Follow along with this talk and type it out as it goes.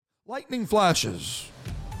Lightning flashes.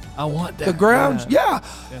 I want that. The grounds, yeah.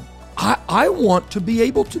 I want to be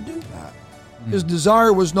able to do that. His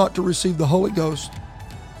desire was not to receive the Holy Ghost.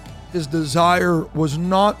 His desire was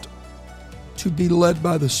not to be led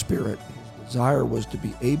by the Spirit. His desire was to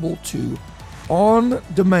be able to, on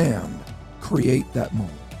demand, create that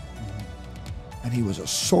moment. And he was a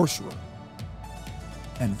sorcerer.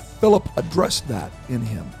 And Philip addressed that in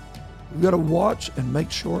him. We've got to watch and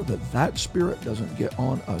make sure that that spirit doesn't get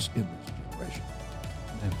on us in this generation.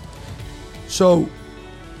 Amen. So,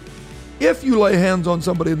 if you lay hands on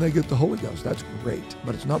somebody and they get the Holy Ghost, that's great.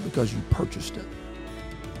 But it's not because you purchased it.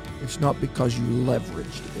 It's not because you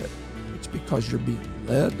leveraged it. It's because you're being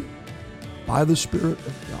led by the Spirit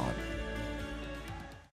of God